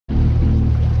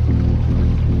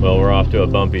off to a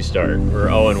bumpy start. We're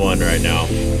 0-1 right now.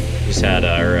 Just had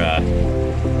our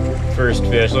first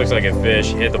fish, looks like a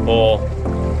fish, hit the pole,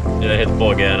 and then hit the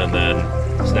pole again, and then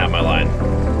snap my line.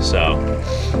 So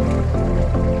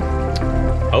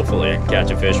hopefully I can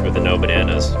catch a fish with the no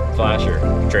bananas flasher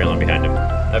trailing behind him.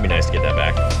 That'd be nice to get that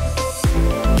back.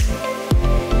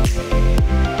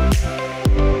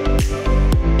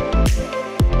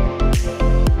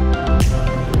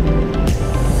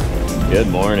 Good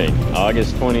morning,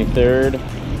 August 23rd.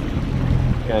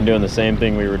 Kind of doing the same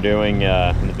thing we were doing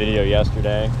in the video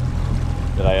yesterday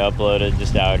that I uploaded,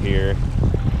 just out here.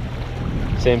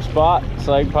 Same spot,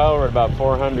 slag pile. We're at about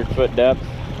 400 foot depth.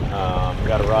 We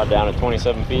got a rod down at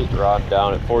 27 feet, rod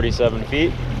down at 47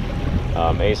 feet.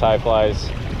 Ace high flies,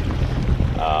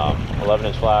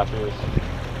 11-inch flashers,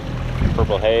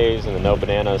 purple haze, and the no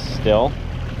bananas still.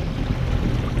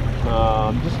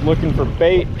 Just looking for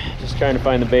bait, just trying to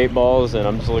find the bait balls, and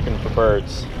I'm just looking for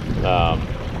birds.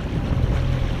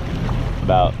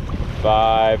 About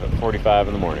 5:45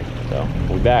 in the morning, so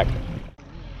we'll be back.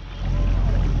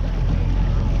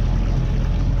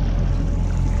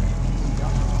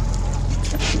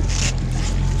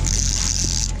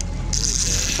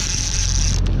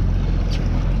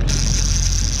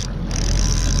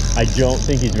 I don't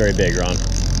think he's very big, Ron.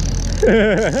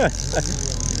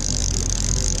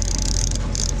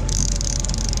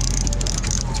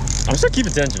 I'm still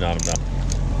keeping tension on him though.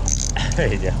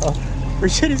 There you go.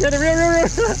 He's got a real.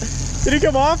 Did he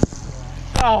come off?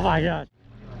 Oh my God.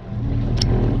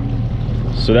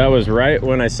 So that was right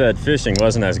when I said fishing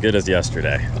wasn't as good as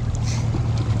yesterday.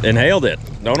 Inhaled it.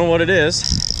 Don't know what it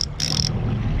is.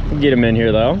 We'll get him in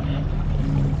here though.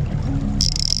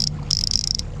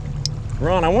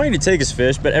 Ron, I want you to take his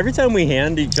fish, but every time we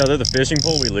hand each other the fishing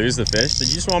pole, we lose the fish. Did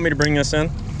you just want me to bring this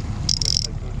in?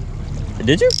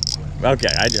 Did you? Okay,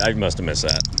 I must have missed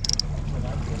that.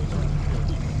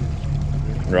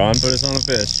 Ron put us on a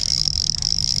fish.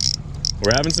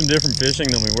 We're having some different fishing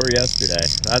than we were yesterday,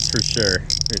 that's for sure.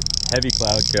 Heavy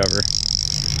cloud cover,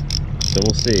 so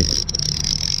we'll see.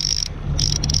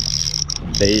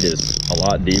 Bait is a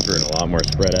lot deeper and a lot more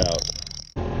spread out.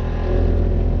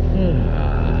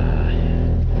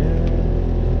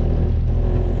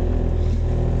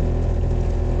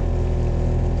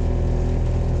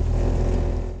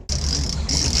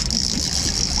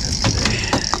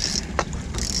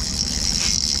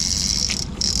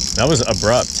 That was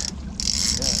abrupt.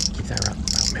 Yeah. Keep that around.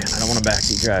 Oh man, I don't want to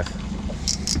backseat drive.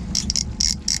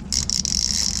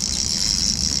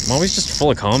 I'm always just full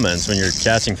of comments when you're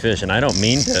catching fish, and I don't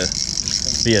mean to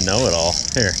be a know-it-all.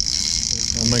 Here,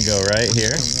 I'm gonna go right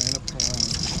here.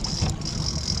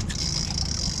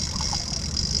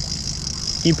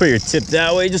 You put your tip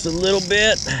that way just a little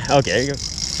bit. Okay, there you go.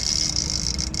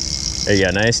 There you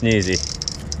go, nice and easy.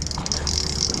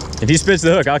 If he spits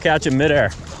the hook, I'll catch him midair.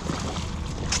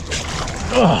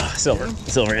 Oh, silver.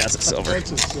 Silver, yes, it's silver.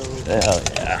 That's a silver. Hell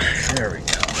yeah. There we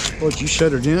go. Oh, did you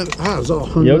shut her down? Ah, it was all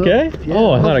hung You up. okay? Yeah,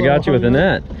 Oh, I thought I got you with the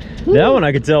net. That one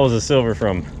I could tell was a silver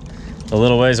from a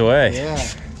little ways away. Yeah.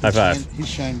 High five. He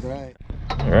shined bright.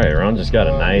 All right, Ron just got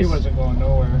a nice. He wasn't going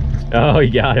nowhere. Oh, he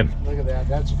got him. Look at that.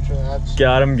 That's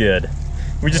Got him good.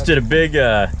 We just did a big,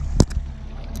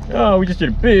 we just did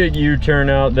a big U-turn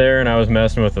out there, and I was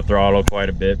messing with the throttle quite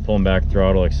a bit, pulling back the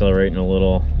throttle, accelerating a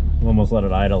little, almost let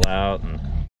it idle out. And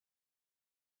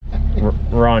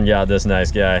Ron got this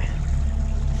nice guy.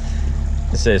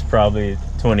 This is probably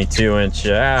 22-inch.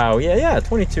 Oh yeah,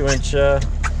 22-inch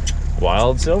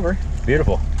wild silver.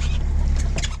 Beautiful.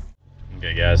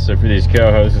 Okay, guys. So for these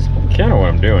cohos, it's kind of what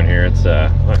I'm doing here. It's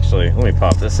actually, let me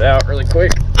pop this out really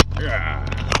quick.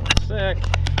 Sec.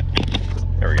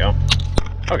 There we go.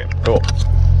 Okay, cool.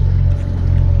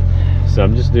 So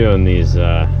I'm just doing these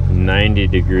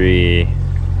 90-degree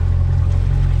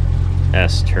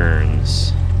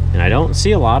S-turns. And I don't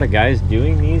see a lot of guys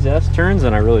doing these S-turns,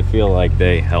 and I really feel like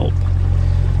they help.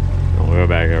 I'll go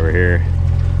back over here.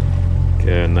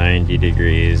 Go 90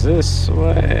 degrees this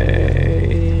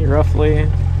way, roughly.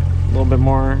 A little bit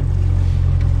more.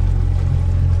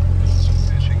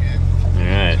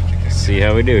 Alright, see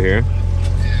how we do here.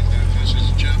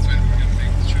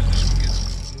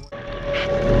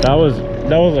 That was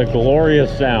a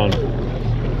glorious sound.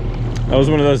 That was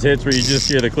one of those hits where you just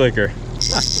hear the clicker.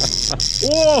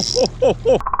 Whoa!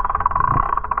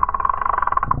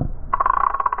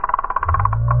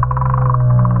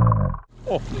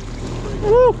 Oh.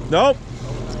 Woo. Nope.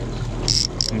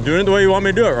 I'm doing it the way you want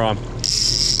me to do it, Ron.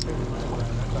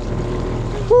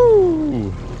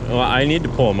 Woo. Well, I need to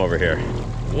pull him over here.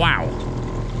 Wow.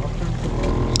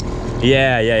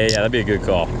 Yeah. That'd be a good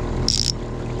call.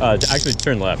 Actually,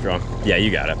 turn left, Ron. Yeah, you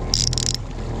got it.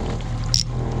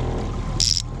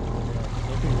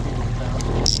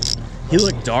 He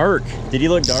looked dark. Did he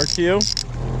look dark to you?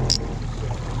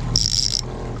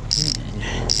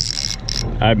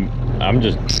 I'm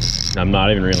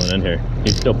not even reeling in here.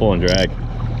 He's still pulling drag.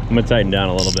 I'm gonna tighten down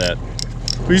a little bit.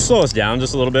 Will you slow us down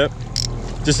just a little bit?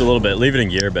 Just a little bit. Leave it in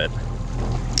gear a bit.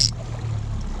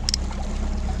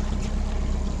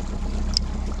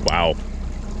 Wow.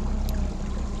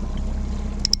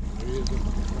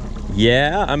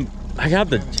 Yeah, I got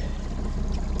the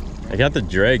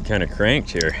drag kind of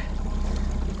cranked here.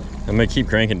 I'm gonna keep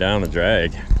cranking down the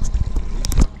drag.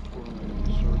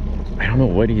 I don't know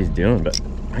what he's doing, but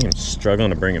I am struggling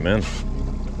to bring him in.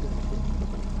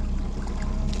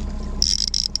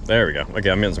 There we go. Okay,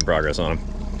 I'm getting some progress on him.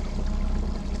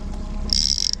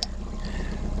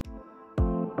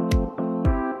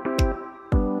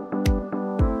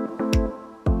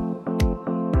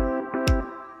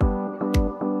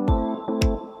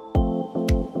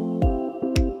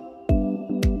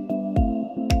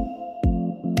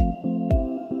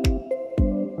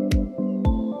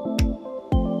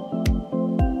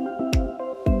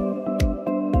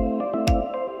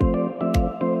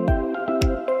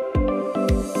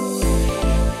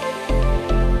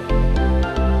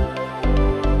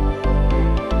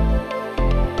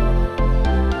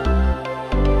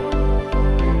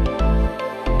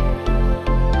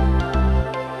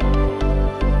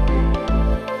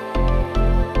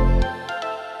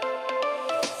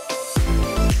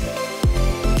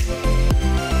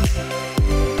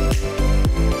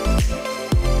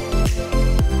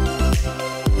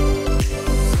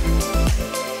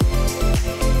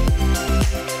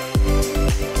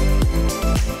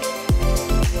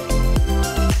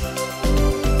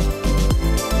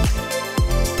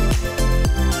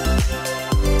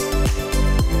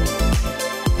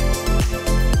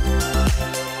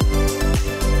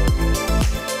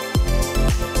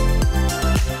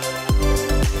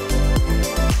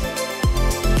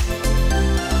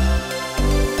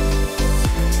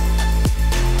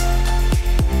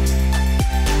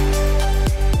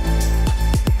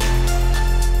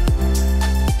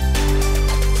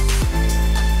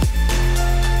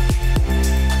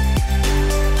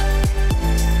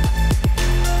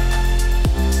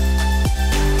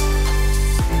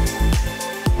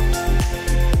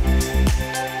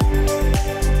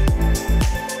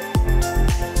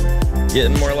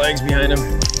 Getting more legs behind him.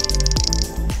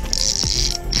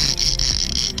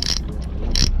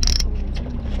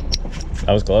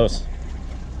 That was close.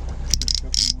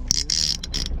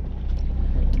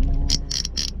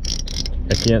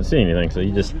 I can't see anything, so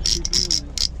you just...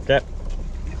 Okay.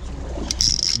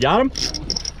 Got him?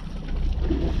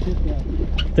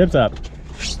 Tips up.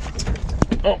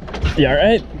 Oh, you all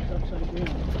right?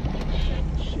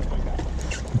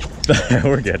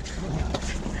 We're good.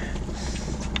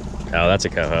 Oh, that's a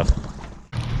coho.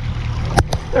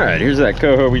 All right, here's that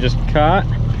coho we just caught.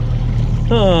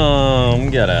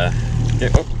 Let's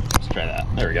try that.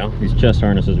 There we go. These chest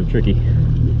harnesses are tricky.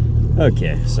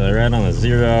 Okay, so right on the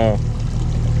 0.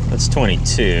 That's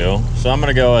 22. So I'm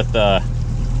gonna go with we're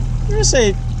gonna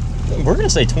say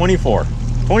 24.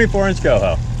 24-inch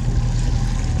coho.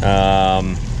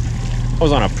 I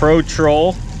was on a Pro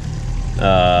Troll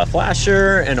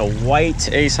flasher and a white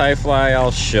ace high fly.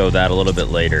 I'll show that a little bit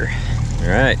later. All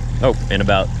right. Oh, and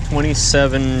about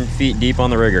 27 feet deep on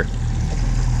the rigger.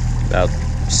 About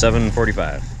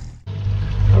 7:45.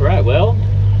 All right, well,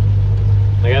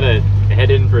 I gotta head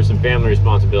in for some family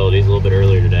responsibilities a little bit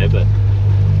earlier today, but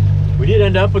we did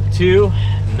end up with 2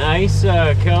 nice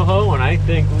coho, and I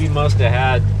think we must have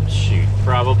had, shoot,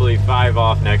 probably 5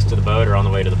 off next to the boat or on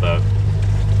the way to the boat.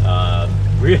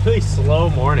 Really slow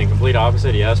morning, complete opposite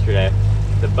of yesterday.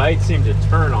 The bite seemed to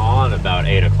turn on about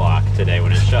 8 o'clock today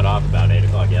when it shut off about 8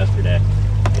 o'clock yesterday.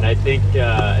 And I think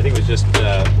it was just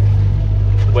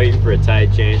waiting for a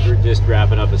tide change. We're just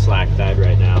wrapping up a slack tide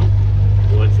right now.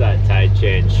 Once that tide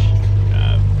change,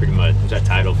 pretty much that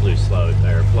tidal flow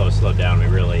slowed down, we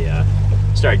really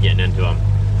started getting into them.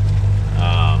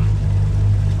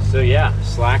 So yeah,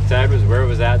 slack tide was where it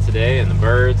was at today, and the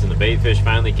birds and the bait fish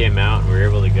finally came out, and we were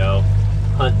able to go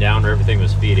hunt down where everything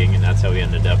was feeding, and that's how we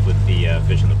ended up with the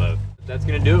fish in the boat. That's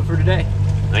gonna do it for today.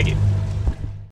 Thank you.